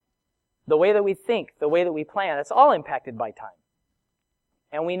the way that we think, the way that we plan, it's all impacted by time.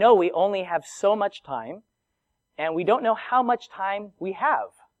 And we know we only have so much time, and we don't know how much time we have.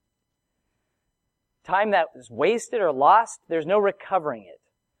 Time that is wasted or lost, there's no recovering it.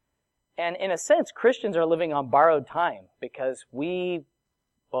 And in a sense, Christians are living on borrowed time because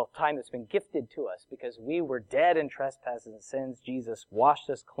time that's been gifted to us because we were dead in trespasses and sins. Jesus washed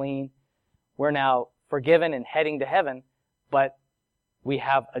us clean. We're now forgiven and heading to heaven, but we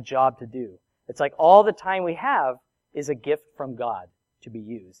have a job to do. It's like all the time we have is a gift from God to be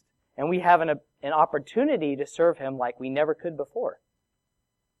used. And we have an opportunity to serve Him like we never could before.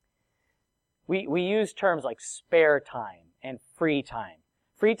 We use terms like spare time and free time.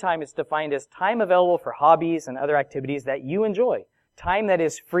 Free time is defined as time available for hobbies and other activities that you enjoy. Time that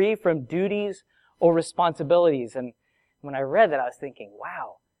is free from duties or responsibilities. And when I read that, I was thinking,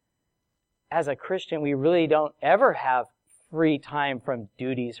 wow, as a Christian, we really don't ever have free time from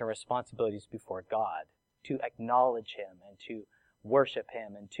duties or responsibilities before God to acknowledge Him and to worship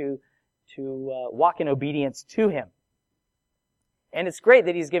Him and to walk in obedience to Him. And it's great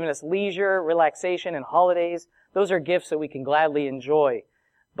that He's given us leisure, relaxation, and holidays. Those are gifts that we can gladly enjoy.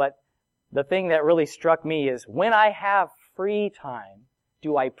 But the thing that really struck me is when I have free time,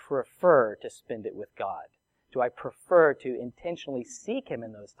 do I prefer to spend it with God? Do I prefer to intentionally seek Him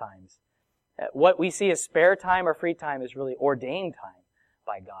in those times? What we see as spare time or free time is really ordained time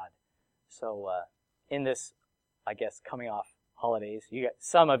by God. So in this, I guess, coming off holidays,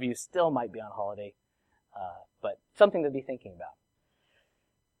 some of you still might be on holiday, but something to be thinking about.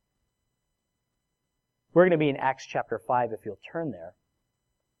 We're going to be in Acts chapter 5 if you'll turn there.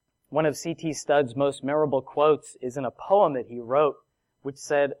 One of C.T. Studd's most memorable quotes is in a poem that he wrote, which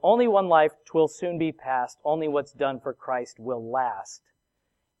said, "Only one life 'twill soon be past, only what's done for Christ will last."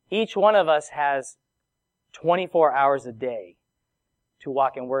 Each one of us has 24 hours a day to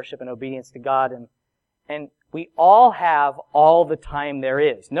walk in worship and obedience to God, and we all have all the time there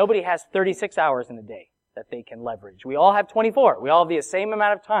is. Nobody has 36 hours in a day that they can leverage. We all have 24. We all have the same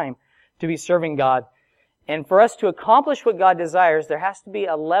amount of time to be serving God. And for us to accomplish what God desires, there has to be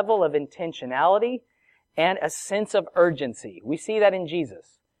a level of intentionality and a sense of urgency. We see that in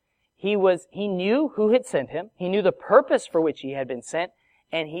Jesus. He knew who had sent Him. He knew the purpose for which He had been sent,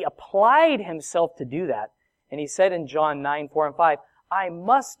 and He applied Himself to do that. And He said in John 9:4-5, "I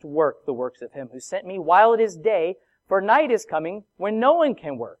must work the works of Him who sent me while it is day, for night is coming when no one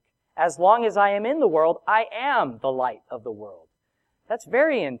can work. As long as I am in the world, I am the light of the world." That's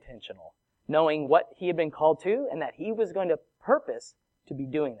very intentional, knowing what He had been called to and that He was going to purpose to be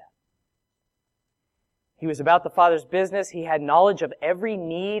doing that. He was about the Father's business. He had knowledge of every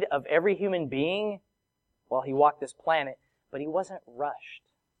need of every human being while He walked this planet, but He wasn't rushed.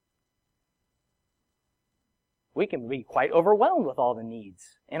 We can be quite overwhelmed with all the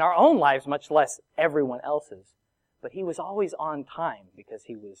needs in our own lives, much less everyone else's. But He was always on time because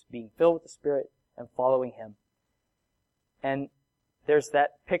He was being filled with the Spirit and following Him. And there's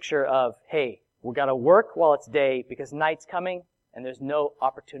that picture of, hey, we've got to work while it's day because night's coming and there's no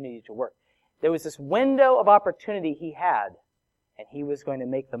opportunity to work. There was this window of opportunity He had, and He was going to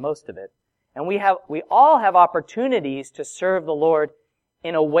make the most of it. And we all have opportunities to serve the Lord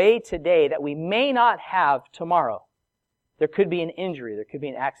in a way today that we may not have tomorrow. There could be an injury, there could be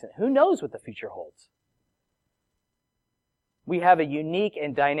an accident. Who knows what the future holds? We have a unique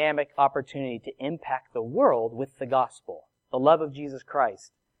and dynamic opportunity to impact the world with the gospel, the love of Jesus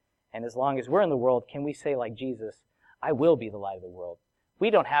Christ. And as long as we're in the world, can we say like Jesus, "I will be the light of the world"? We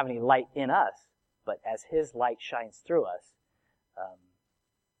don't have any light in us, but as His light shines through us,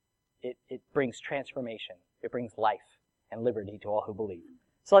 it brings transformation. It brings life and liberty to all who believe.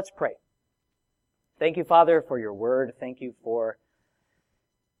 So let's pray. Thank you, Father, for your word. Thank you for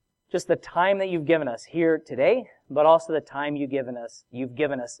just the time that you've given us here today, but also the time you've given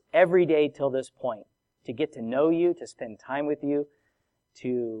us every day till this point to get to know you, to spend time with you,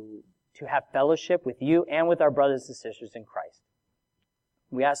 to have fellowship with you and with our brothers and sisters in Christ.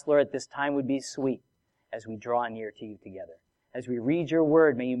 We ask, Lord, that this time would be sweet as we draw near to you together. As we read your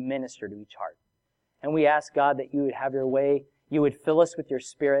word, may you minister to each heart. And we ask, God, that you would have your way, you would fill us with your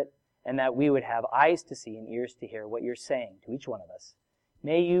Spirit, and that we would have eyes to see and ears to hear what you're saying to each one of us.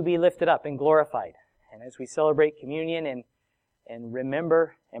 May you be lifted up and glorified. And as we celebrate communion and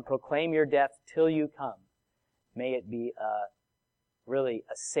remember and proclaim your death till you come, may it be really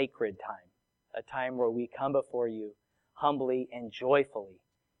a sacred time, a time where we come before you humbly and joyfully,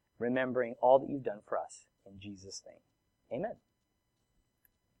 remembering all that you've done for us. In Jesus' name, amen.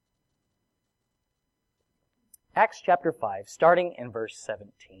 Acts chapter 5, starting in verse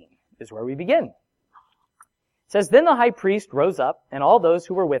 17, is where we begin. says, Then the high priest rose up, and all those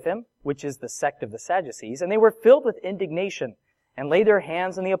who were with him, which is the sect of the Sadducees, and they were filled with indignation, and laid their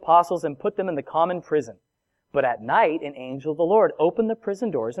hands on the apostles and put them in the common prison. But at night an angel of the Lord opened the prison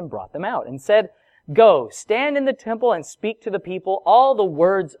doors and brought them out, and said, Go, stand in the temple and speak to the people all the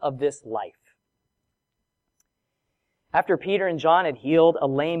words of this life. After Peter and John had healed a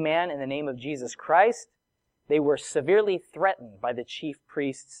lame man in the name of Jesus Christ, they were severely threatened by the chief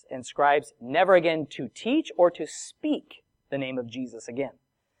priests and scribes never again to teach or to speak the name of Jesus again.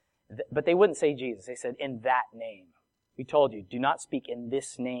 But they wouldn't say Jesus. They said, in that name. We told you, do not speak in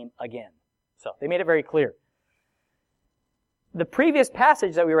this name again. So they made it very clear. The previous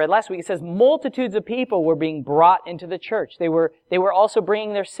passage that we read last week, it says multitudes of people were being brought into the church. They were also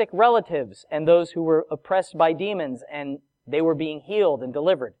bringing their sick relatives and those who were oppressed by demons, and they were being healed and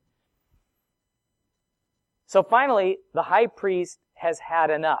delivered. So finally, the high priest has had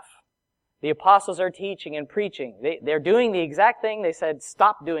enough. The apostles are teaching and preaching. They're doing the exact thing they said,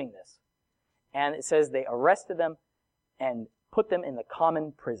 stop doing this. And it says they arrested them and put them in the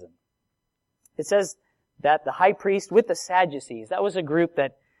common prison. It says that the high priest with the Sadducees, that was a group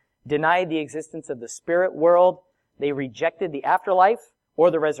that denied the existence of the spirit world. They rejected the afterlife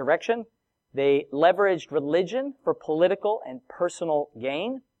or the resurrection. They leveraged religion for political and personal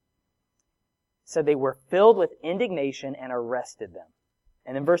gain. Said they were filled with indignation and arrested them.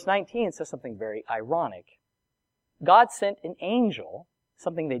 And in verse 19 it says something very ironic. God sent an angel,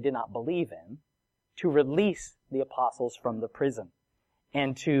 something they did not believe in, to release the apostles from the prison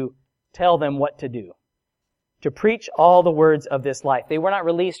and to tell them what to do. To preach all the words of this life. They were not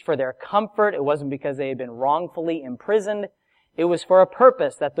released for their comfort. It wasn't because they had been wrongfully imprisoned. It was for a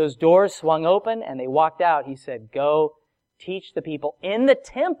purpose that those doors swung open and they walked out. He said, go teach the people in the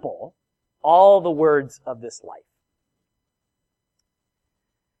temple all the words of this life.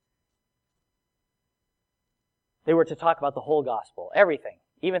 They were to talk about the whole gospel, everything,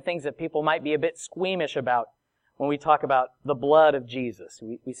 even things that people might be a bit squeamish about when we talk about the blood of Jesus.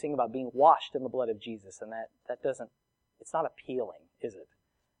 We sing about being washed in the blood of Jesus, and that doesn't, it's not appealing, is it?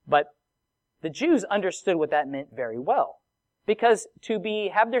 But the Jews understood what that meant very well. Because to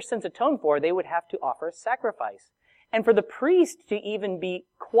have their sins atoned for, they would have to offer a sacrifice. And for the priest to even be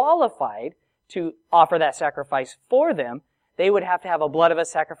qualified to offer that sacrifice for them, they would have to have a blood of a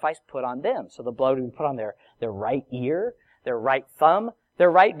sacrifice put on them. So the blood would be put on their right ear, their right thumb, their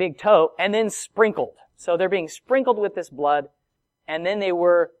right big toe, and then sprinkled. So they're being sprinkled with this blood, and then they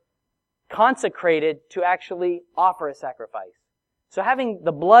were consecrated to actually offer a sacrifice. So having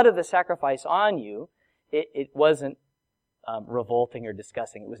the blood of the sacrifice on you, it wasn't revolting or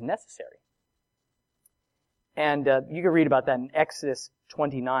disgusting. It was necessary. And you can read about that in Exodus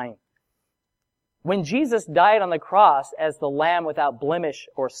 29. When Jesus died on the cross as the lamb without blemish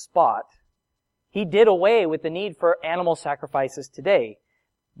or spot, he did away with the need for animal sacrifices today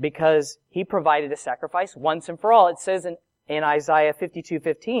because he provided a sacrifice once and for all. It says in Isaiah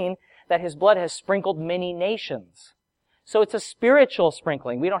 52:15 that his blood has sprinkled many nations. So it's a spiritual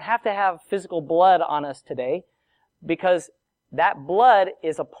sprinkling. We don't have to have physical blood on us today because that blood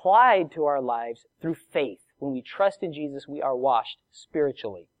is applied to our lives through faith. When we trust in Jesus, we are washed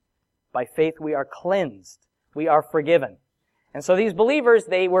spiritually. By faith, we are cleansed. We are forgiven. And so these believers,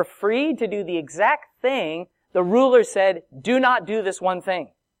 they were free to do the exact thing the ruler said, do not do this one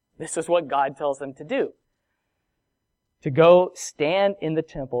thing. This is what God tells them to do. To go stand in the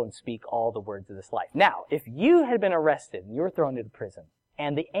temple and speak all the words of this life. Now, if you had been arrested and you were thrown into prison,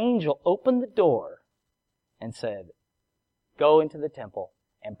 and the angel opened the door and said, go into the temple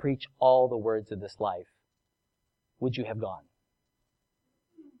and preach all the words of this life, would you have gone?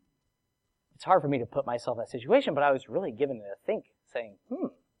 It's hard for me to put myself in that situation, but I was really given it a think, saying,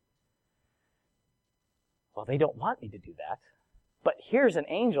 well, they don't want me to do that. But here's an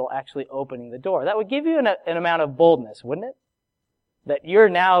angel actually opening the door. That would give you an amount of boldness, wouldn't it? That you're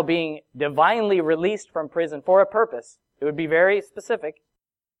now being divinely released from prison for a purpose. It would be very specific.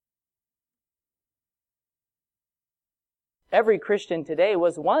 Every Christian today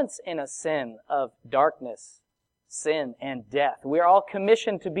was once in a sin of darkness, sin, and death. We are all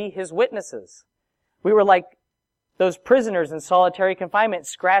commissioned to be His witnesses. We were like those prisoners in solitary confinement,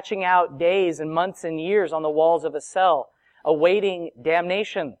 scratching out days and months and years on the walls of a cell, awaiting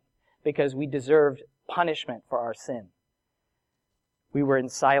damnation because we deserved punishment for our sin. We were in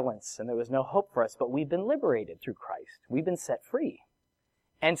silence and there was no hope for us, but we've been liberated through Christ. We've been set free.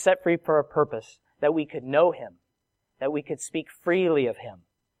 And set free for a purpose, that we could know Him, that we could speak freely of Him,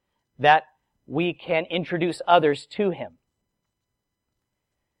 that we can introduce others to Him.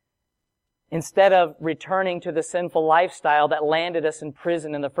 Instead of returning to the sinful lifestyle that landed us in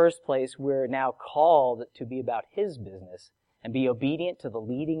prison in the first place, we're now called to be about His business and be obedient to the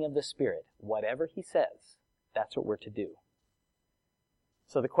leading of the Spirit. Whatever He says, that's what we're to do.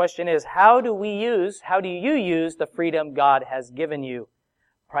 So the question is, how do you use the freedom God has given you?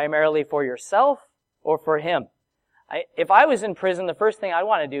 Primarily for yourself or for Him? If I was in prison, the first thing I'd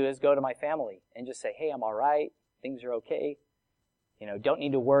want to do is go to my family and just say, hey, I'm all right. Things are okay. Don't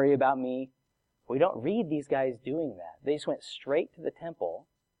need to worry about me. We don't read these guys doing that. They just went straight to the temple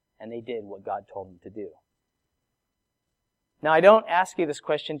and they did what God told them to do. Now, I don't ask you this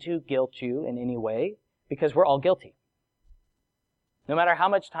question to guilt you in any way, because we're all guilty. No matter how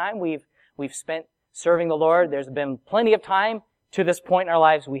much time we've spent serving the Lord, there's been plenty of time to this point in our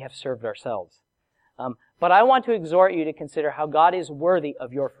lives we have served ourselves. But I want to exhort you to consider how God is worthy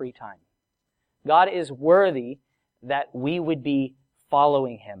of your free time. God is worthy that we would be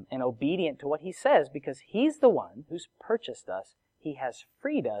following Him and obedient to what He says, because He's the one who's purchased us, He has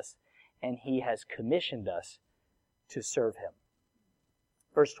freed us, and He has commissioned us to serve Him.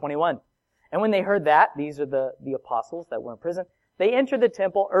 Verse 21. And when they heard that, these are the apostles that were in prison, they entered the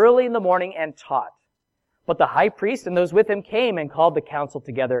temple early in the morning and taught. But the high priest and those with him came and called the council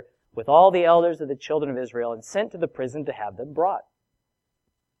together with all the elders of the children of Israel and sent to the prison to have them brought.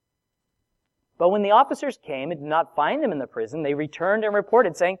 But when the officers came and did not find them in the prison, they returned and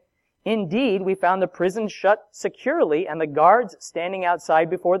reported, saying, indeed, we found the prison shut securely and the guards standing outside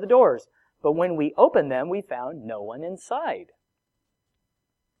before the doors. But when we opened them, we found no one inside.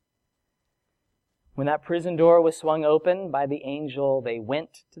 When that prison door was swung open by the angel, they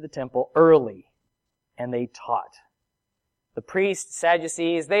went to the temple early and they taught. The priests,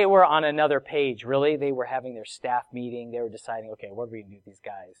 Sadducees, they were on another page, really. They were having their staff meeting. They were deciding, okay, what are we going to do with these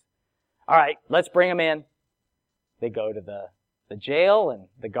guys? All right, let's bring them in. They go to the jail, and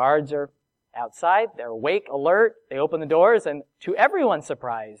the guards are outside. They're awake, alert. They open the doors, and to everyone's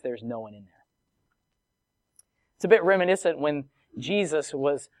surprise, there's no one in there. It's a bit reminiscent when Jesus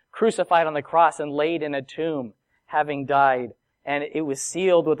was crucified on the cross and laid in a tomb, having died, and it was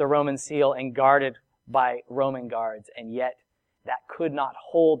sealed with a Roman seal and guarded by Roman guards, and yet that could not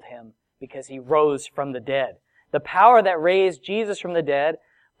hold Him because He rose from the dead. The power that raised Jesus from the dead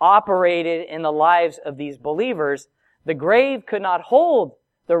operated in the lives of these believers. The grave could not hold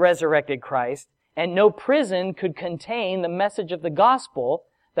the resurrected Christ, and no prison could contain the message of the gospel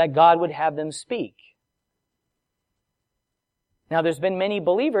that God would have them speak. Now, there's been many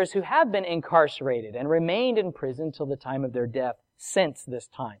believers who have been incarcerated and remained in prison till the time of their death since this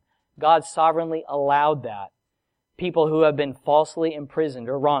time. God sovereignly allowed that. People who have been falsely imprisoned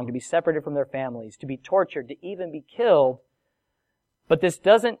or wronged, to be separated from their families, to be tortured, to even be killed. But this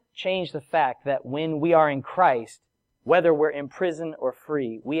doesn't change the fact that when we are in Christ, whether we're in prison or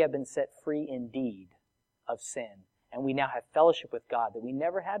free, we have been set free indeed of sin. And we now have fellowship with God that we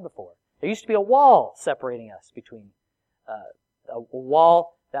never had before. There used to be a wall separating us between, a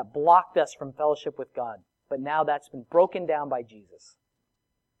wall that blocked us from fellowship with God. But now that's been broken down by Jesus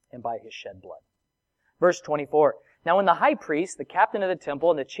and by His shed blood. Verse 24. Now when the high priest, the captain of the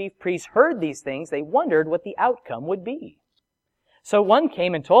temple, and the chief priests heard these things, they wondered what the outcome would be. So one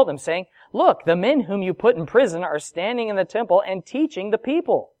came and told them, saying, look, the men whom you put in prison are standing in the temple and teaching the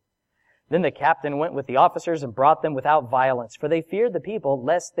people. Then the captain went with the officers and brought them without violence, for they feared the people,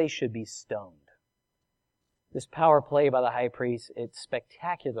 lest they should be stoned. This power play by the high priest, it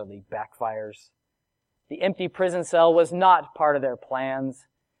spectacularly backfires. The empty prison cell was not part of their plans.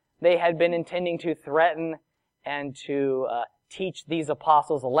 They had been intending to threaten and to teach these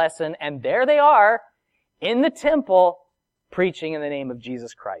apostles a lesson, and there they are in the temple preaching in the name of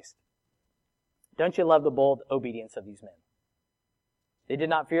Jesus Christ. Don't you love the bold obedience of these men? They did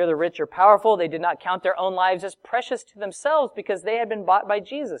not fear the rich or powerful. They did not count their own lives as precious to themselves because they had been bought by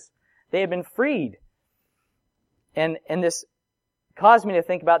Jesus. They had been freed. And this caused me to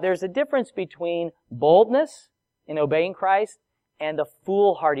think about there's a difference between boldness in obeying Christ and the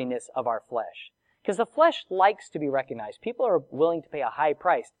foolhardiness of our flesh. Because the flesh likes to be recognized. People are willing to pay a high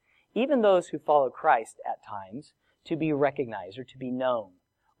price, even those who follow Christ at times, to be recognized or to be known,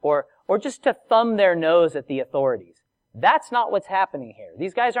 or just to thumb their nose at the authorities. That's not what's happening here.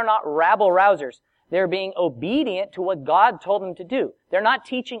 These guys are not rabble-rousers. They're being obedient to what God told them to do. They're not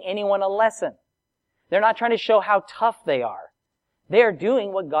teaching anyone a lesson. They're not trying to show how tough they are. They are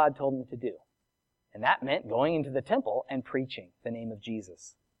doing what God told them to do. And that meant going into the temple and preaching the name of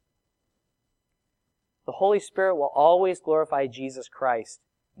Jesus. The Holy Spirit will always glorify Jesus Christ,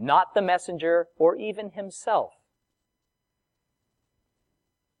 not the messenger or even Himself.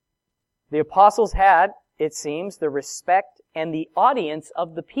 The apostles had, it seems, the respect and the audience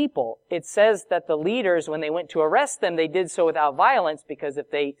of the people. It says that the leaders, when they went to arrest them, they did so without violence, because if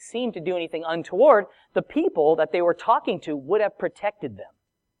they seemed to do anything untoward, the people that they were talking to would have protected them.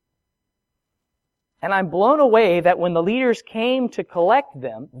 And I'm blown away that when the leaders came to collect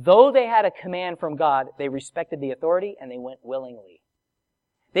them, though they had a command from God, they respected the authority and they went willingly.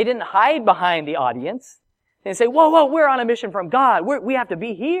 They didn't hide behind the audience. They didn't say, whoa, we're on a mission from God. We have to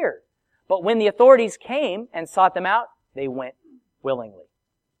be here. But when the authorities came and sought them out, they went willingly.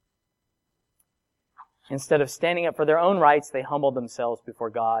 Instead of standing up for their own rights, they humbled themselves before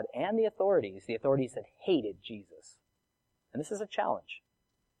God and the authorities that hated Jesus. And this is a challenge.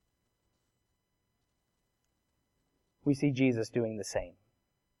 We see Jesus doing the same.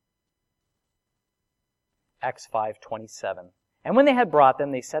 Acts 5:27. And when they had brought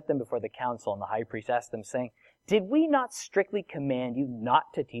them, they set them before the council, and the high priest asked them, saying, Did we not strictly command you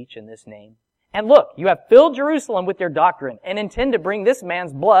not to teach in this name? And look, you have filled Jerusalem with your doctrine, and intend to bring this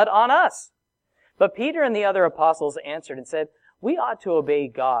man's blood on us. But Peter and the other apostles answered and said, We ought to obey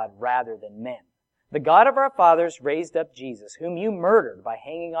God rather than men. The God of our fathers raised up Jesus, whom you murdered by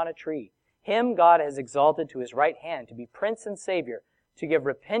hanging on a tree. Him God has exalted to his right hand to be Prince and Savior, to give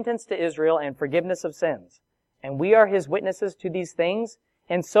repentance to Israel and forgiveness of sins. And we are his witnesses to these things,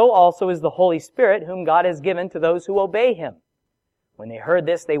 and so also is the Holy Spirit, whom God has given to those who obey him. When they heard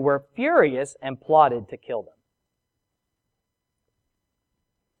this, they were furious and plotted to kill them.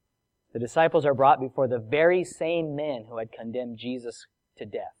 The disciples are brought before the very same men who had condemned Jesus to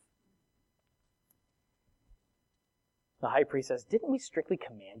death. The high priest says, Didn't we strictly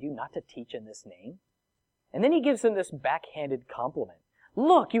command you not to teach in this name? And then he gives them this backhanded compliment.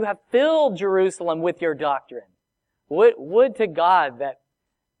 Look, you have filled Jerusalem with your doctrine. Would to God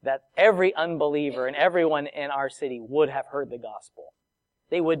that every unbeliever and everyone in our city would have heard the gospel.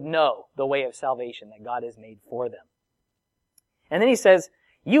 They would know the way of salvation that God has made for them. And then he says,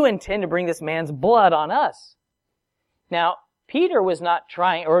 You intend to bring this man's blood on us. Now, Peter was not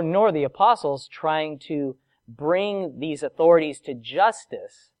trying, or nor the apostles, trying to bring these authorities to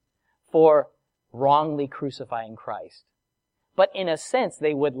justice for wrongly crucifying Christ. But in a sense,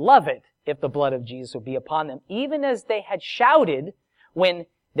 they would love it if the blood of Jesus would be upon them. Even as they had shouted when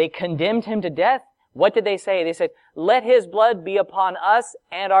they condemned him to death, what did they say? They said, Let his blood be upon us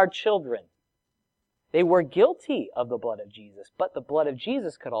and our children. They were guilty of the blood of Jesus, but the blood of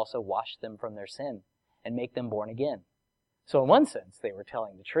Jesus could also wash them from their sin and make them born again. So in one sense, they were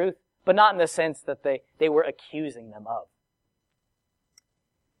telling the truth, but not in the sense that they were accusing them of.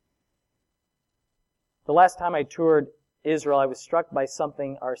 The last time I toured Israel, I was struck by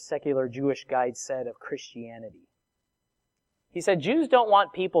something our secular Jewish guide said of Christianity. He said, Jews don't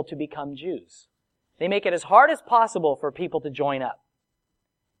want people to become Jews. They make it as hard as possible for people to join up.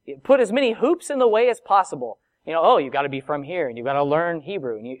 Put as many hoops in the way as possible. You've got to be from here, and you've got to learn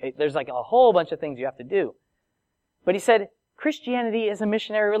Hebrew, and there's like a whole bunch of things you have to do. But he said, Christianity is a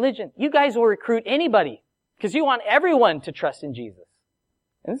missionary religion. You guys will recruit anybody, because you want everyone to trust in Jesus.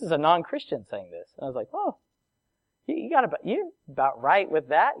 And this is a non-Christian saying this. And I was like, you're about right with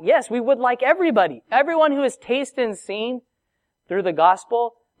that. Yes, we would like everybody. Everyone who has tasted and seen through the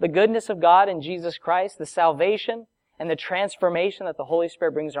gospel the goodness of God in Jesus Christ, the salvation and the transformation that the Holy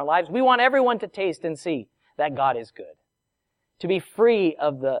Spirit brings in our lives. We want everyone to taste and see that God is good. To be free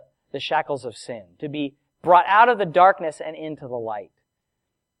of the shackles of sin. To be brought out of the darkness and into the light.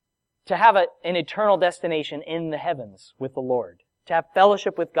 To have an eternal destination in the heavens with the Lord. To have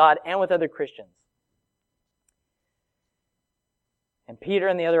fellowship with God and with other Christians. And Peter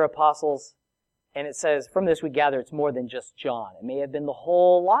and the other apostles, and it says, from this we gather it's more than just John. It may have been the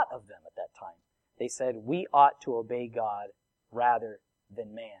whole lot of them at that time. They said, we ought to obey God rather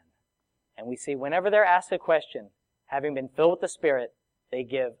than man. And we see whenever they're asked a question, having been filled with the Spirit, they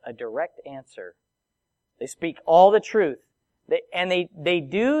give a direct answer. They speak all the truth. They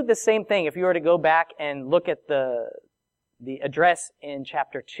do the same thing. If you were to go back and look at the address in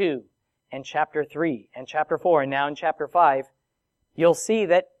chapter 2 and chapter 3 and chapter 4 and now in chapter 5, you'll see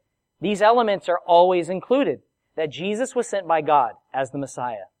that these elements are always included. That Jesus was sent by God as the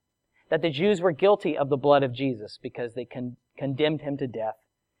Messiah. That the Jews were guilty of the blood of Jesus because they condemned him to death.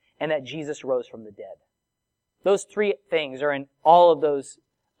 And that Jesus rose from the dead. Those three things are in all of those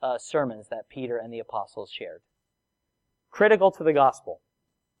sermons that Peter and the apostles shared. Critical to the gospel.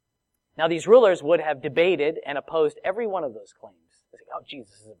 Now these rulers would have debated and opposed every one of those claims. They say,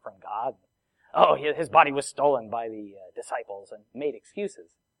 Jesus isn't from God. His body was stolen by the disciples, and made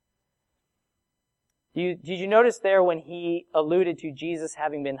excuses. Did you notice there when he alluded to Jesus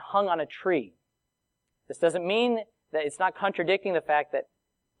having been hung on a tree? This doesn't mean that it's not contradicting the fact that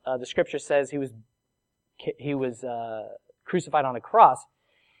the Scripture says he was crucified on a cross,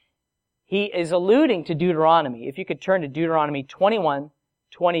 he is alluding to Deuteronomy. If you could turn to Deuteronomy 21,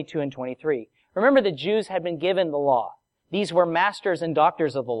 22, and 23. Remember, the Jews had been given the law. These were masters and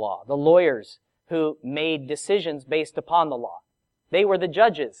doctors of the law, the lawyers who made decisions based upon the law. They were the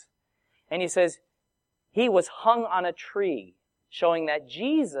judges. And he says, he was hung on a tree, showing that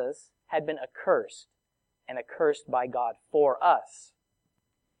Jesus had been accursed, and accursed by God for us.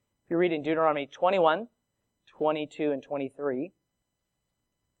 If you read in Deuteronomy 21, 22, and 23, it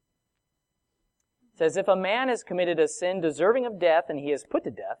says, if a man has committed a sin deserving of death, and he is put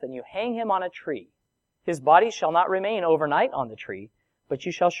to death, and you hang him on a tree, his body shall not remain overnight on the tree, but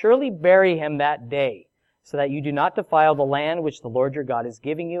you shall surely bury him that day, so that you do not defile the land which the Lord your God is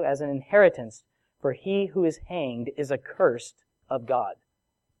giving you as an inheritance, for he who is hanged is accursed of God.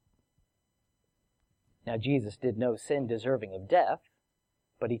 Now, Jesus did no sin deserving of death,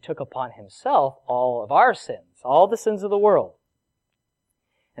 but he took upon himself all of our sins, all the sins of the world.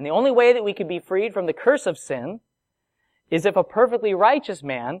 And the only way that we could be freed from the curse of sin is if a perfectly righteous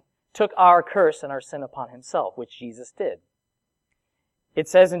man took our curse and our sin upon himself, which Jesus did. It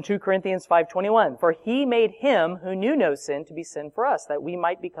says in 2 Corinthians 5:21, for he made him who knew no sin to be sin for us, that we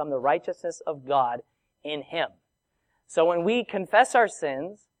might become the righteousness of God in him. So when we confess our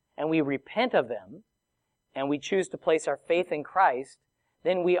sins and we repent of them, and we choose to place our faith in Christ,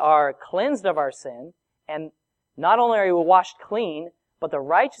 then we are cleansed of our sin, and not only are we washed clean, but the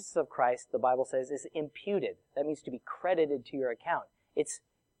righteousness of Christ, the Bible says, is imputed. That means to be credited to your account. It's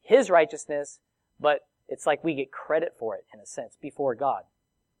his righteousness, but it's like we get credit for it, in a sense, before God.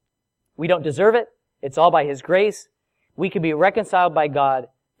 We don't deserve it. It's all by his grace. We can be reconciled by God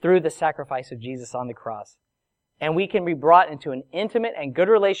through the sacrifice of Jesus on the cross. And we can be brought into an intimate and good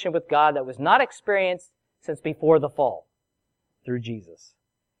relationship with God that was not experienced since before the fall, through Jesus.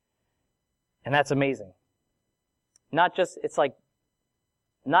 And that's amazing. Not just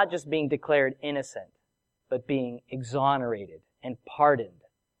being declared innocent, but being exonerated and pardoned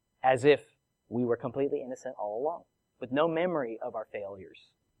as if we were completely innocent all along, with no memory of our failures.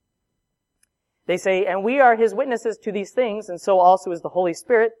 They say, and we are his witnesses to these things, and so also is the Holy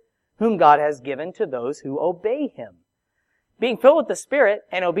Spirit, whom God has given to those who obey him. Being filled with the Spirit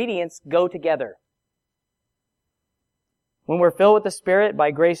and obedience go together. When we're filled with the Spirit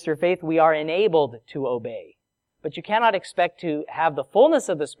by grace through faith, we are enabled to obey. But you cannot expect to have the fullness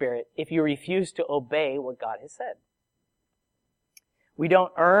of the Spirit if you refuse to obey what God has said. We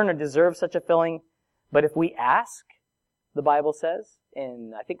don't earn or deserve such a filling, but if we ask, the Bible says,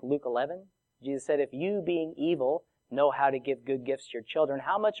 in, I think, Luke 11, Jesus said, if you, being evil, know how to give good gifts to your children,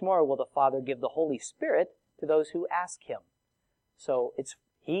 how much more will the Father give the Holy Spirit to those who ask him? So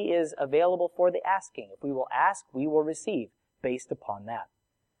he is available for the asking. If we will ask, we will receive based upon that.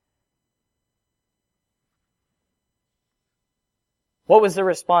 What was the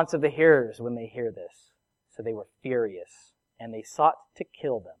response of the hearers when they hear this? So they were furious, and they sought to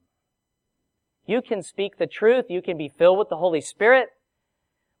kill them. You can speak the truth, you can be filled with the Holy Spirit,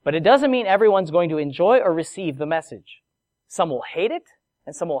 but it doesn't mean everyone's going to enjoy or receive the message. Some will hate it,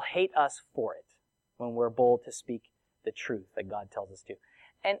 and some will hate us for it when we're bold to speak the truth that God tells us to.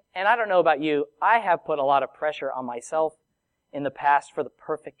 And I don't know about you, I have put a lot of pressure on myself in the past for the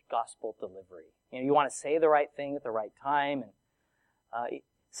perfect gospel delivery. You want to say the right thing at the right time. And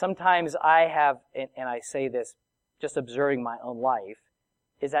sometimes I have, and I say this just observing my own life,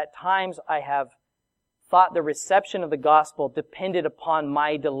 is at times I have thought the reception of the gospel depended upon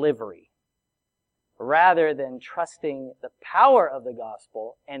my delivery, rather than trusting the power of the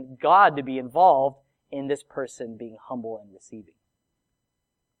gospel and God to be involved in this person being humble and receiving.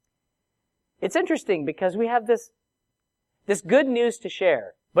 It's interesting because we have this good news to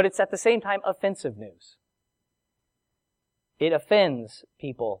share, but it's at the same time offensive news. It offends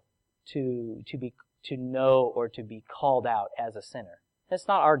people to know or to be called out as a sinner. It's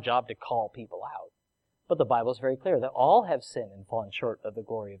not our job to call people out. But the Bible is very clear that all have sinned and fallen short of the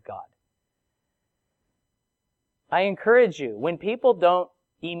glory of God. I encourage you, when people don't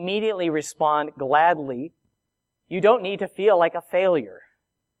immediately respond gladly, you don't need to feel like a failure.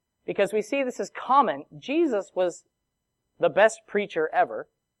 Because we see this is common. Jesus was the best preacher ever,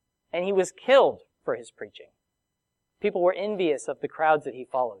 and he was killed for his preaching. People were envious of the crowds that he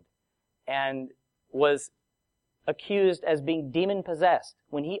followed, and was accused as being demon-possessed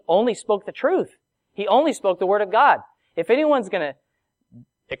when he only spoke the truth. He only spoke the Word of God. If anyone's going to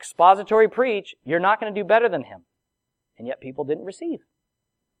expository preach, you're not going to do better than him. And yet people didn't receive.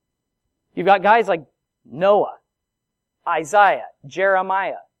 You've got guys like Noah, Isaiah,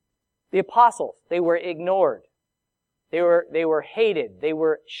 Jeremiah, the apostles. They were ignored. They were hated. They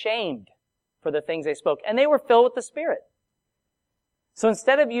were shamed for the things they spoke. And they were filled with the Spirit. So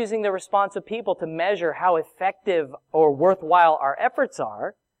instead of using the response of people to measure how effective or worthwhile our efforts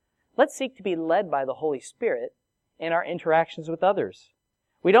are, let's seek to be led by the Holy Spirit in our interactions with others.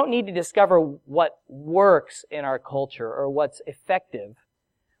 We don't need to discover what works in our culture or what's effective.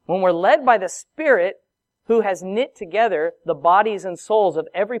 When we're led by the Spirit who has knit together the bodies and souls of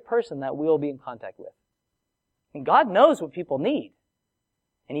every person that we will be in contact with. And God knows what people need.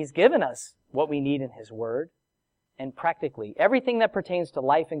 And He's given us what we need in His Word. And practically, everything that pertains to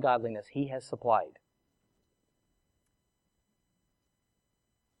life and godliness, He has supplied.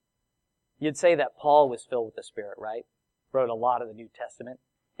 You'd say that Paul was filled with the Spirit, right? Wrote a lot of the New Testament.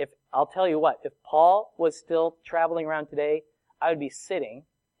 I'll tell you what, if Paul was still traveling around today, I would be sitting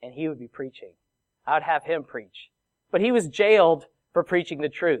and he would be preaching. I would have him preach. But he was jailed for preaching the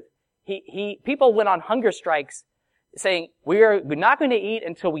truth. People went on hunger strikes saying, we are not going to eat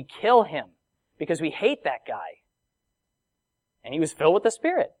until we kill him because we hate that guy. And he was filled with the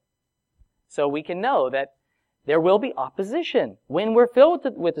Spirit. So we can know that there will be opposition when we're filled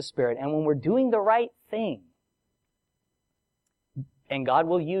with the Spirit and when we're doing the right thing. And God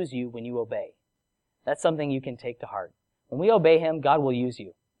will use you when you obey. That's something you can take to heart. When we obey Him, God will use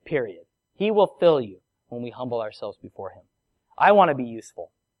you. Period. He will fill you when we humble ourselves before Him. I want to be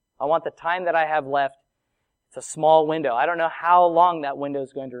useful. I want the time that I have left. It's a small window. I don't know how long that window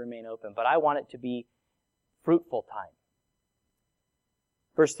is going to remain open, but I want it to be fruitful time.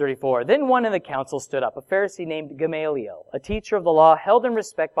 Verse 34, Then one in the council stood up, a Pharisee named Gamaliel, a teacher of the law, held in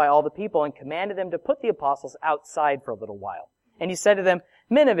respect by all the people, and commanded them to put the apostles outside for a little while. And he said to them,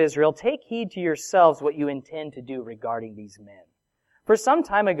 Men of Israel, take heed to yourselves what you intend to do regarding these men. For some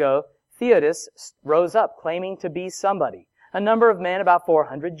time ago, Theudas rose up, claiming to be somebody. A number of men, about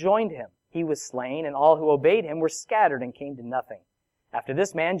 400, joined him. He was slain, and all who obeyed him were scattered and came to nothing. After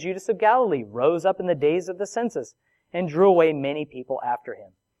this man, Judas of Galilee rose up in the days of the census, and drew away many people after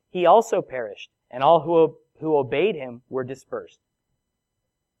him. He also perished, and all who obeyed him were dispersed.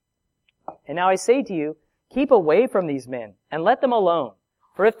 And now I say to you, keep away from these men, and let them alone.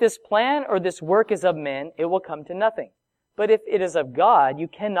 For if this plan or this work is of men, it will come to nothing. But if it is of God, you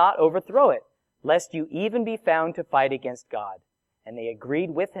cannot overthrow it, lest you even be found to fight against God. And they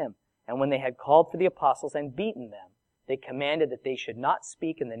agreed with him. And when they had called for the apostles and beaten them, they commanded that they should not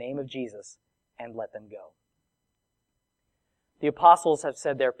speak in the name of Jesus, and let them go. The apostles have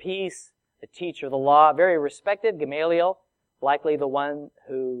said their piece. The teacher of the law, very respected, Gamaliel, likely the one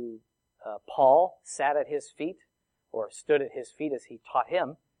who Paul sat at his feet, or stood at his feet as he taught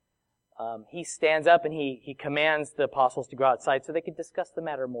him. He stands up and he commands the apostles to go outside so they could discuss the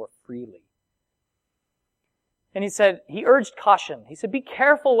matter more freely. And he urged caution. He said, be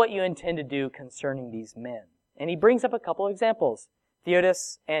careful what you intend to do concerning these men. And he brings up a couple of examples.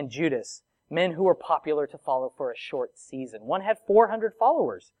 Theudas and Judas, men who were popular to follow for a short season. One had 400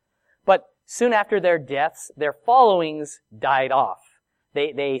 followers. But soon after their deaths, their followings died off.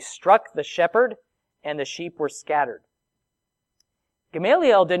 They struck the shepherd, and the sheep were scattered.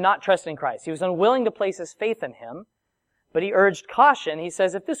 Gamaliel did not trust in Christ. He was unwilling to place his faith in him, but he urged caution. He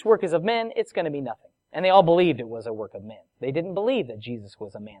says, if this work is of men, it's going to be nothing. And they all believed it was a work of men. They didn't believe that Jesus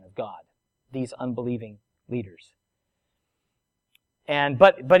was a man of God, these unbelieving leaders.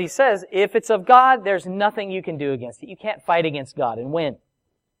 But he says, if it's of God, there's nothing you can do against it. You can't fight against God and win.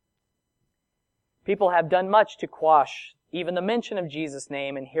 People have done much to quash even the mention of Jesus'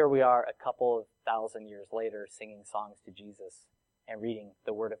 name, and here we are a couple of thousand years later singing songs to Jesus and reading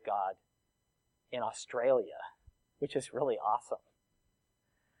the Word of God in Australia, which is really awesome.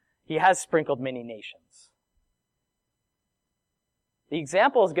 He has sprinkled many nations. The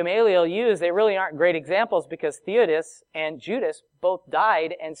examples Gamaliel used, they really aren't great examples because Theudas and Judas both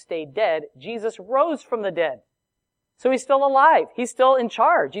died and stayed dead. Jesus rose from the dead. So he's still alive. He's still in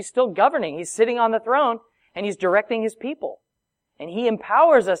charge. He's still governing. He's sitting on the throne and he's directing his people. And he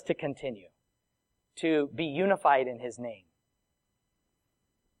empowers us to continue to be unified in his name.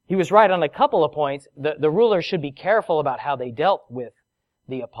 He was right on a couple of points. The rulers should be careful about how they dealt with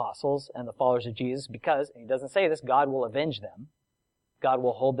the apostles and the followers of Jesus because, and he doesn't say this, God will avenge them. God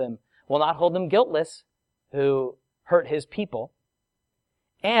will not hold them guiltless who hurt his people.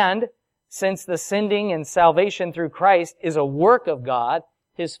 And since the sending and salvation through Christ is a work of God,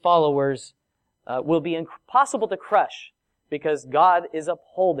 his followers will be impossible to crush because God is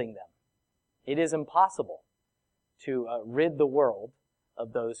upholding them. It is impossible to rid the world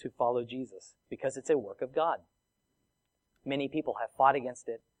of those who follow Jesus because it's a work of God. Many people have fought against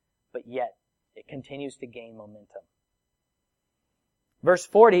it, but yet it continues to gain momentum. Verse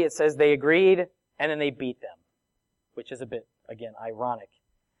 40, it says they agreed and then they beat them, which is a bit, again, ironic.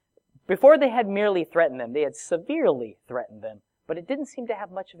 Before they had merely threatened them, they had severely threatened them, but it didn't seem to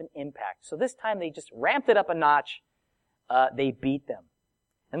have much of an impact. So this time they just ramped it up a notch. They beat them.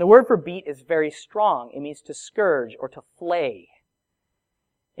 And the word for beat is very strong. It means to scourge or to flay.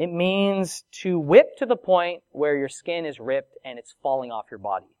 It means to whip to the point where your skin is ripped and it's falling off your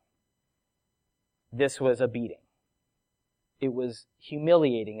body. This was a beating. It was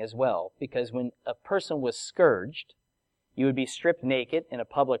humiliating as well, because when a person was scourged, you would be stripped naked in a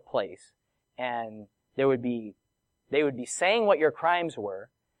public place, and they would be saying what your crimes were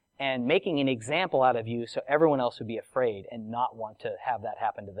and making an example out of you so everyone else would be afraid and not want to have that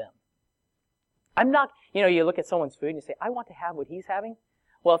happen to them. You look at someone's food and you say, I want to have what he's having.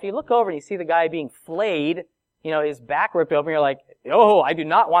 Well, if you look over and you see the guy being flayed, his back ripped open, you're like, oh, I do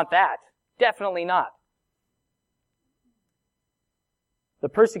not want that. Definitely not. The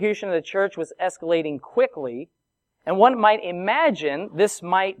persecution of the church was escalating quickly, and one might imagine this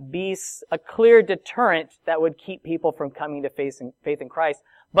might be a clear deterrent that would keep people from coming to faith in Christ,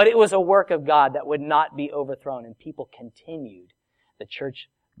 but it was a work of God that would not be overthrown, and people continued. The church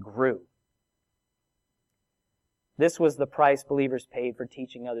grew. This was the price believers paid for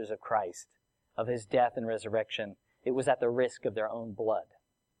teaching others of Christ, of His death and resurrection. It was at the risk of their own blood.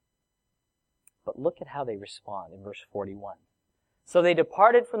 But look at how they respond in verse 41. So they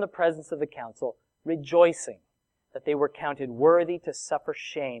departed from the presence of the council, rejoicing that they were counted worthy to suffer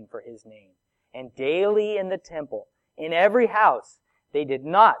shame for His name. And daily in the temple, in every house, they did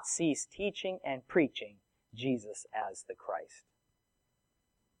not cease teaching and preaching Jesus as the Christ.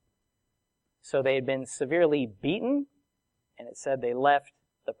 So they had been severely beaten, and it said they left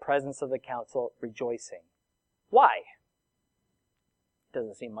the presence of the council rejoicing. Why? It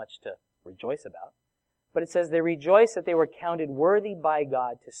doesn't seem much to rejoice about. But it says they rejoiced that they were counted worthy by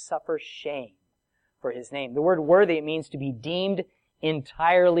God to suffer shame for His name. The word worthy, it means to be deemed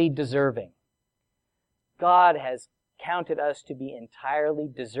entirely deserving. God has counted us to be entirely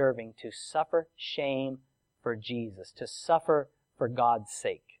deserving to suffer shame for Jesus, to suffer for God's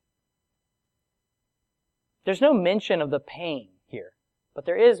sake. There's no mention of the pain here, but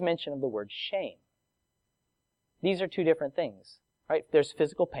there is mention of the word shame. These are two different things, right? There's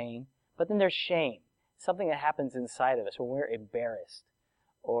physical pain, but then there's shame. Something that happens inside of us when we're embarrassed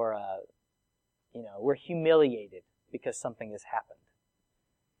or, we're humiliated because something has happened.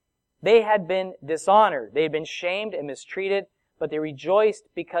 They had been dishonored. They had been shamed and mistreated, but they rejoiced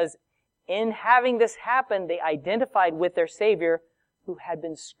because in having this happen, they identified with their Savior who had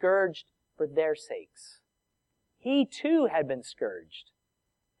been scourged for their sakes. He too had been scourged,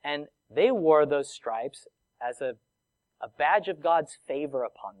 and they wore those stripes as a badge of God's favor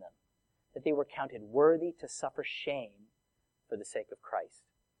upon them, that they were counted worthy to suffer shame for the sake of Christ.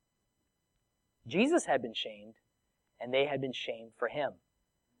 Jesus had been shamed, and they had been shamed for Him.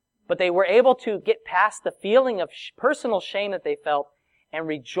 But they were able to get past the feeling of personal shame that they felt and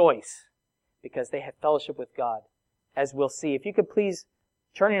rejoice because they had fellowship with God, as we'll see. If you could please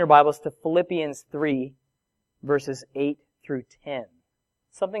turn in your Bibles to Philippians 3, verses 8 through 10.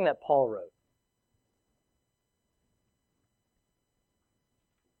 Something that Paul wrote.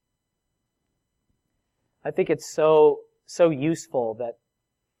 I think it's so useful that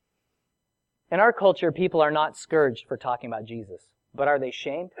in our culture, people are not scourged for talking about Jesus. But are they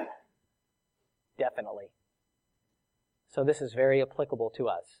shamed? Definitely. So this is very applicable to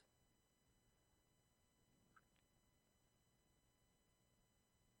us.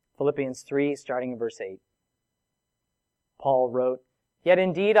 Philippians 3, starting in verse 8. Paul wrote, Yet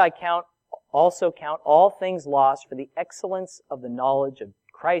indeed I also count all things lost for the excellence of the knowledge of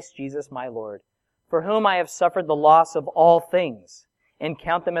Christ Jesus my Lord, for whom I have suffered the loss of all things, and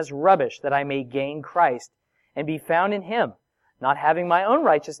count them as rubbish, that I may gain Christ, and be found in Him, not having my own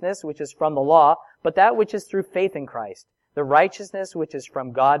righteousness, which is from the law, but that which is through faith in Christ, the righteousness which is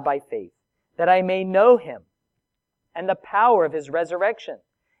from God by faith, that I may know Him, and the power of His resurrection,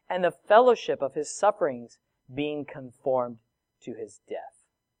 and the fellowship of His sufferings, being conformed to His death.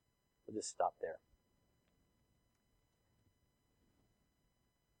 We'll just stop there.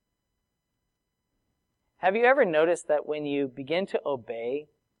 Have you ever noticed that when you begin to obey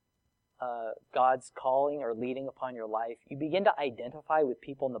God's calling or leading upon your life, you begin to identify with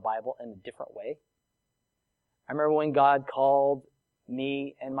people in the Bible in a different way? I remember when God called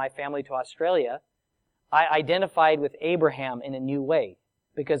me and my family to Australia, I identified with Abraham in a new way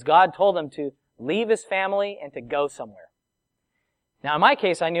because God told him to leave his family and to go somewhere. Now, in my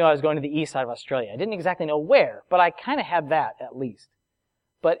case, I knew I was going to the east side of Australia. I didn't exactly know where, but I kind of had that at least.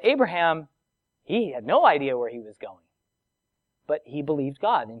 But Abraham, he had no idea where he was going. But he believed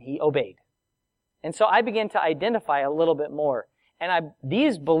God and he obeyed. And so I began to identify a little bit more. And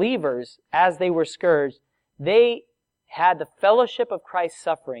these believers, as they were scourged, they had the fellowship of Christ's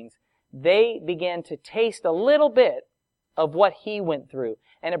sufferings, they began to taste a little bit of what He went through,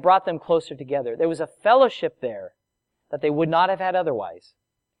 and it brought them closer together. There was a fellowship there that they would not have had otherwise.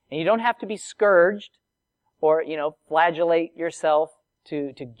 And you don't have to be scourged or, flagellate yourself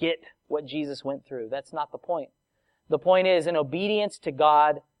to get what Jesus went through. That's not the point. The point is, in obedience to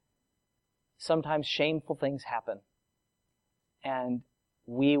God, sometimes shameful things happen. And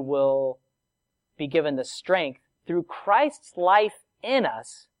we will be given the strength through Christ's life in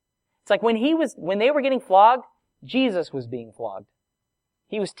us. It's like when they were getting flogged, Jesus was being flogged.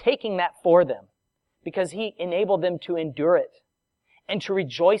 He was taking that for them because He enabled them to endure it and to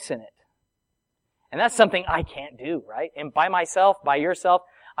rejoice in it. And that's something I can't do, right? And by myself, by yourself,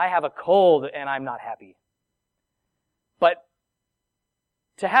 I have a cold and I'm not happy. But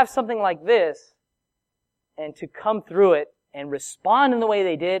to have something like this and to come through it and respond in the way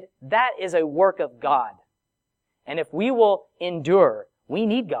they did, that is a work of God. And if we will endure, we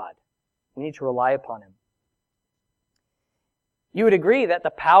need God. We need to rely upon Him. You would agree that the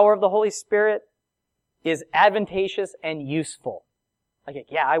power of the Holy Spirit is advantageous and useful. Like,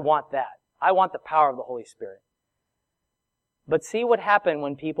 yeah, I want that. I want the power of the Holy Spirit. But see what happened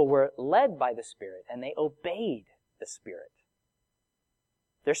when people were led by the Spirit and they obeyed the Spirit.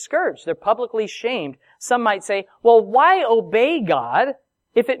 They're scourged. They're publicly shamed. Some might say, well, why obey God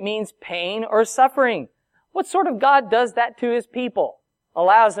if it means pain or suffering? What sort of God does that to His people?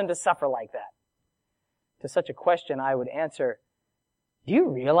 Allows them to suffer like that? To such a question, I would answer, do you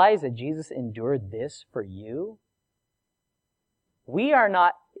realize that Jesus endured this for you?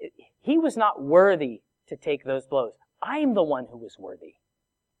 He was not worthy to take those blows. I'm the one who was worthy.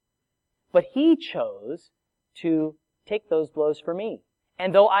 But He chose to take those blows for me.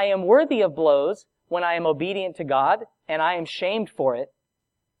 And though I am worthy of blows when I am obedient to God, and I am shamed for it,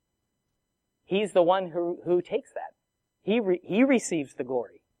 He's the one who takes that. He receives the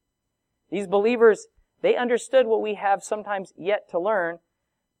glory. These believers, they understood what we have sometimes yet to learn.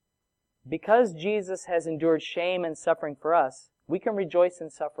 Because Jesus has endured shame and suffering for us, we can rejoice in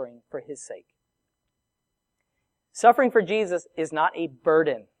suffering for His sake. Suffering for Jesus is not a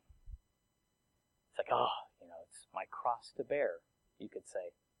burden. It's like, it's my cross to bear, you could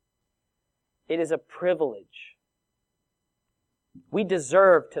say. It is a privilege. We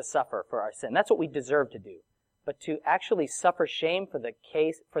deserve to suffer for our sin. That's what we deserve to do. But to actually suffer shame for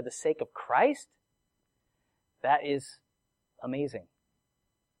the sake of Christ, that is amazing.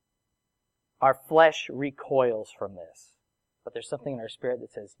 Our flesh recoils from this. But there's something in our spirit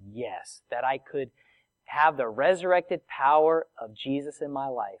that says, yes, that I could have the resurrected power of Jesus in my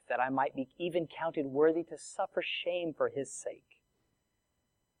life, that I might be even counted worthy to suffer shame for His sake.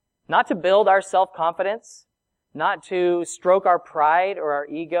 Not to build our self-confidence, not to stroke our pride or our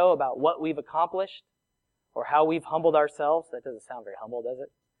ego about what we've accomplished or how we've humbled ourselves. That doesn't sound very humble, does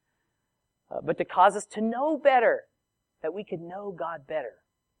it? But to cause us to know better, that we could know God better.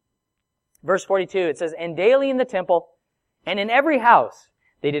 Verse 42, it says, and daily in the temple and in every house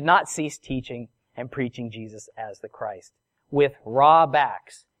they did not cease teaching and preaching Jesus as the Christ with raw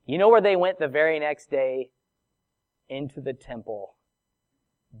backs. You know where they went the very next day? Into the temple.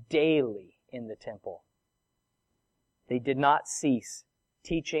 Daily in the temple. They did not cease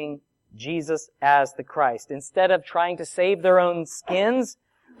teaching Jesus as the Christ. Instead of trying to save their own skins,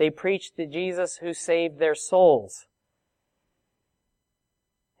 they preached the Jesus who saved their souls.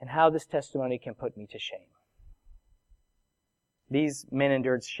 And how this testimony can put me to shame. These men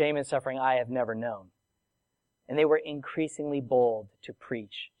endured shame and suffering I have never known. And they were increasingly bold to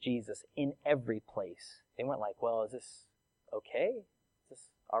preach Jesus in every place. They weren't like, well, is this okay? Is this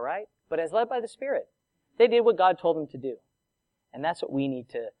all right? But as led by the Spirit, they did what God told them to do. And that's what we need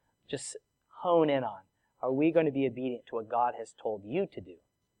to just hone in on. Are we going to be obedient to what God has told you to do?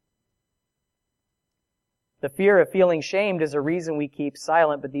 The fear of feeling shamed is a reason we keep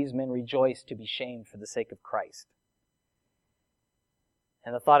silent, but these men rejoice to be shamed for the sake of Christ.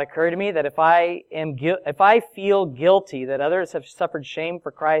 And the thought occurred to me that if I feel guilty that others have suffered shame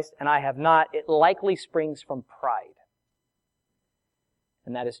for Christ and I have not, it likely springs from pride.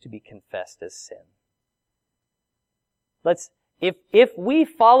 And that is to be confessed as sin. If we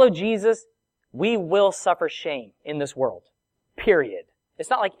follow Jesus, we will suffer shame in this world. Period. It's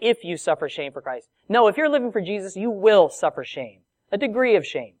not like if you suffer shame for Christ. No, if you're living for Jesus, you will suffer shame. A degree of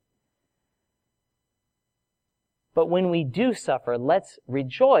shame. But when we do suffer, let's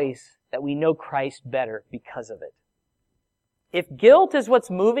rejoice that we know Christ better because of it. If guilt is what's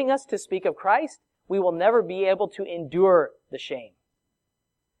moving us to speak of Christ, we will never be able to endure the shame.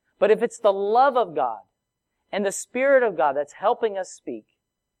 But if it's the love of God and the Spirit of God that's helping us speak,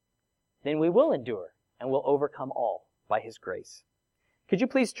 then we will endure and we'll overcome all by His grace. Could you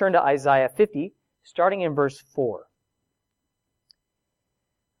please turn to Isaiah 50, starting in verse 4?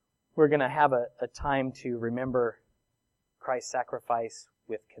 We're going to have a time to remember Christ's sacrifice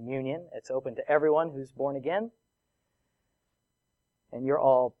with communion. It's open to everyone who's born again. And you're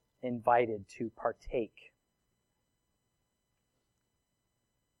all invited to partake.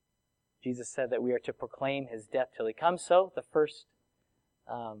 Jesus said that we are to proclaim His death till He comes. So the first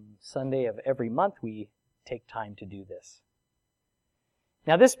Sunday of every month, we take time to do this.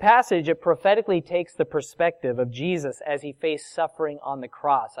 Now this passage, it prophetically takes the perspective of Jesus as He faced suffering on the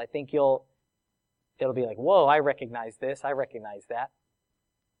cross. I think it'll be like, whoa, I recognize this, I recognize that.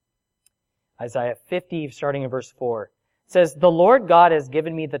 Isaiah 50, starting in verse 4, says, "The Lord God has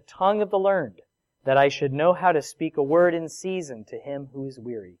given me the tongue of the learned, that I should know how to speak a word in season to him who is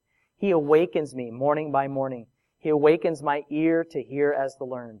weary. He awakens me morning by morning. He awakens my ear to hear as the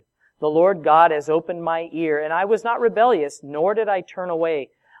learned. The Lord God has opened my ear, and I was not rebellious, nor did I turn away.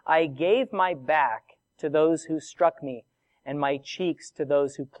 I gave my back to those who struck me, and my cheeks to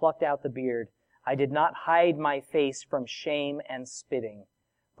those who plucked out the beard. I did not hide my face from shame and spitting.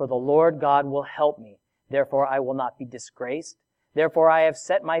 For the Lord God will help me. Therefore I will not be disgraced. Therefore I have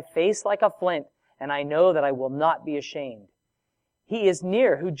set my face like a flint, and I know that I will not be ashamed. He is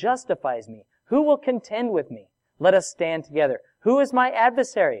near who justifies me. Who will contend with me? Let us stand together. Who is my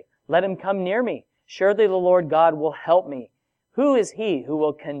adversary? Let him come near me. Surely the Lord God will help me. Who is he who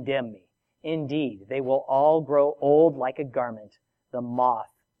will condemn me? Indeed, they will all grow old like a garment. The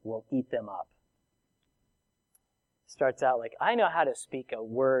moth will eat them up." Starts out like, I know how to speak a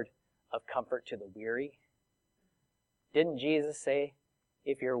word of comfort to the weary. Didn't Jesus say,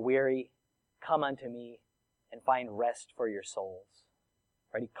 if you're weary, come unto me and find rest for your souls?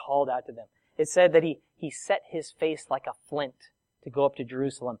 Right? He called out to them. It said that he set his face like a flint to go up to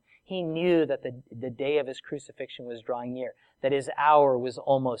Jerusalem. He knew that the day of his crucifixion was drawing near, that his hour was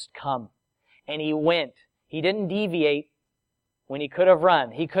almost come. And he went. He didn't deviate when he could have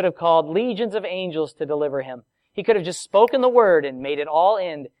run. He could have called legions of angels to deliver him. He could have just spoken the word and made it all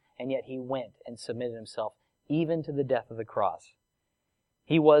end, and yet he went and submitted himself even to the death of the cross.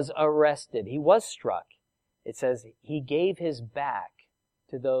 He was arrested. He was struck. It says he gave his back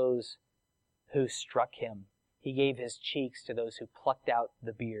to those who struck him. He gave his cheeks to those who plucked out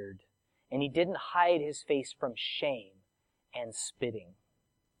the beard. And he didn't hide his face from shame and spitting.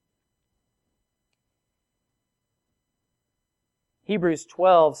 Hebrews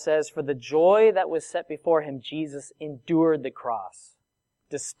 12 says, "For the joy that was set before him, Jesus endured the cross,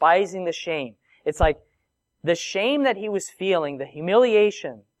 despising the shame." It's like the shame that he was feeling, the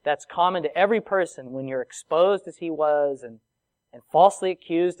humiliation that's common to every person when you're exposed as he was and falsely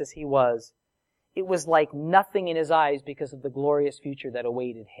accused as he was. It was like nothing in his eyes because of the glorious future that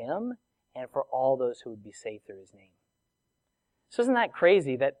awaited him and for all those who would be saved through his name. So isn't that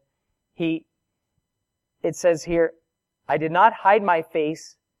crazy that it says here, I did not hide my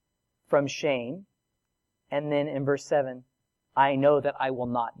face from shame. And then in verse 7, I know that I will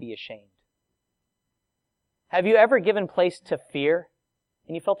not be ashamed. Have you ever given place to fear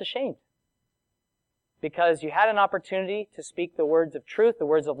and you felt ashamed? Because you had an opportunity to speak the words of truth, the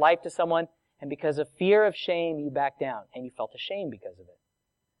words of life to someone, and because of fear of shame, you backed down and you felt ashamed because of it.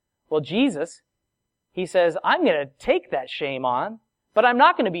 Well, Jesus, he says, I'm going to take that shame on, but I'm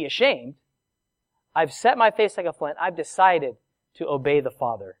not going to be ashamed. I've set my face like a flint. I've decided to obey the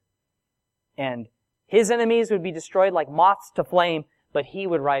Father. And his enemies would be destroyed like moths to flame, but he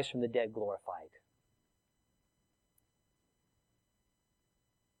would rise from the dead glorified.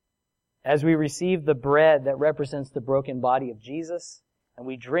 As we receive the bread that represents the broken body of Jesus, and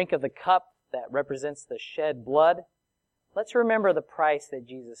we drink of the cup that represents the shed blood, let's remember the price that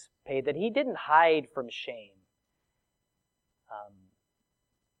Jesus paid, that he didn't hide from shame,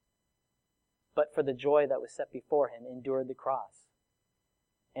 but for the joy that was set before him, endured the cross.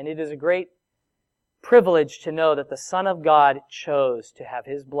 And it is a great privilege to know that the Son of God chose to have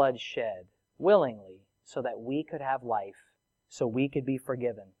his blood shed willingly so that we could have life, so we could be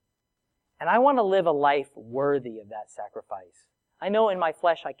forgiven. And I want to live a life worthy of that sacrifice. I know in my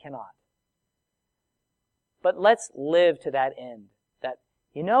flesh I cannot. But let's live to that end. That,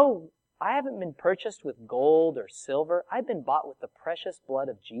 I haven't been purchased with gold or silver. I've been bought with the precious blood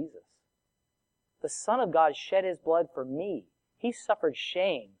of Jesus. The Son of God shed his blood for me. He suffered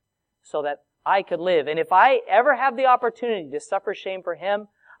shame so that I could live. And if I ever have the opportunity to suffer shame for him,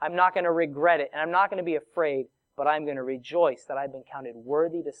 I'm not going to regret it. And I'm not going to be afraid, but I'm going to rejoice that I've been counted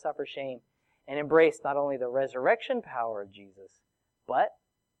worthy to suffer shame and embrace not only the resurrection power of Jesus, but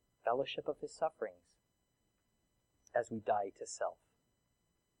fellowship of his sufferings as we die to self.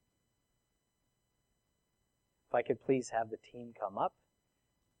 If I could please have the team come up.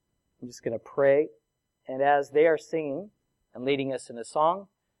 I'm just going to pray. And as they are singing and leading us in a song,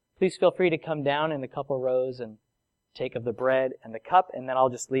 please feel free to come down in a couple rows and take of the bread and the cup, and then I'll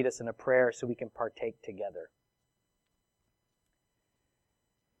just lead us in a prayer so we can partake together.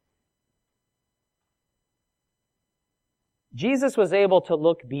 Jesus was able to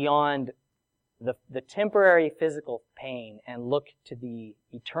look beyond the temporary physical pain and look to the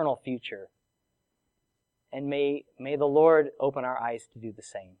eternal future. And may the Lord open our eyes to do the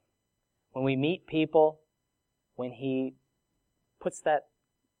same. When we meet people, when He puts that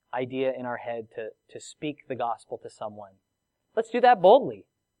idea in our head to speak the gospel to someone, let's do that boldly.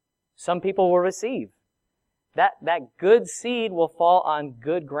 Some people will receive. That good seed will fall on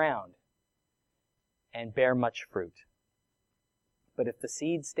good ground and bear much fruit. But if the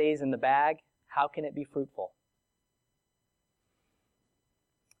seed stays in the bag, how can it be fruitful?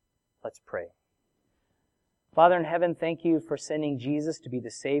 Let's pray. Father in heaven, thank you for sending Jesus to be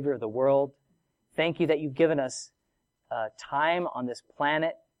the Savior of the world. Thank you that you've given us time on this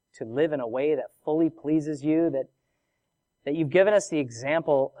planet to live in a way that fully pleases you, that you've given us the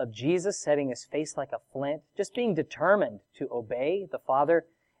example of Jesus setting his face like a flint, just being determined to obey the Father,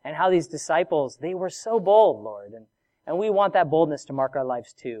 and how these disciples, they were so bold, Lord, and we want that boldness to mark our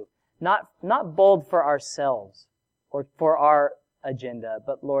lives too. Not bold for ourselves or for our agenda,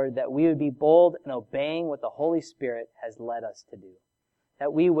 but Lord, that we would be bold in obeying what the Holy Spirit has led us to do.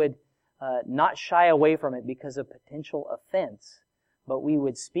 That we would not shy away from it because of potential offense, but we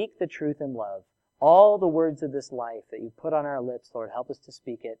would speak the truth in love. All the words of this life that you put on our lips, Lord, help us to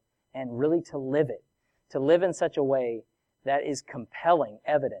speak it and really to live it. To live in such a way that is compelling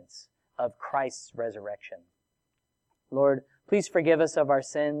evidence of Christ's resurrection. Lord, please forgive us of our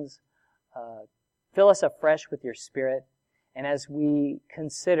sins. Fill us afresh with your Spirit. And as we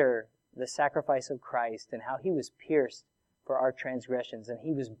consider the sacrifice of Christ and how he was pierced for our transgressions and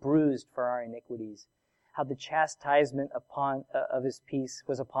he was bruised for our iniquities, how the chastisement of his peace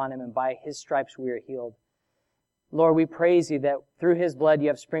was upon him, and by his stripes we are healed. Lord, we praise you that through his blood you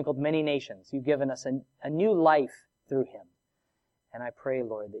have sprinkled many nations. You've given us a new life through him. And I pray,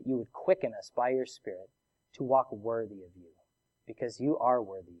 Lord, that you would quicken us by your Spirit to walk worthy of you, because you are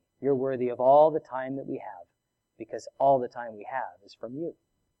worthy. You're worthy of all the time that we have, because all the time we have is from you.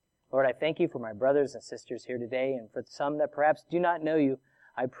 Lord, I thank you for my brothers and sisters here today, and for some that perhaps do not know you,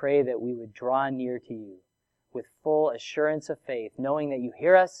 I pray that we would draw near to you with full assurance of faith, knowing that you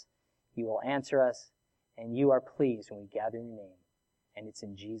hear us, you will answer us, and you are pleased when we gather in your name. And it's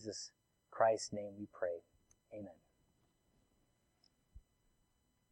in Jesus Christ's name we pray. Amen.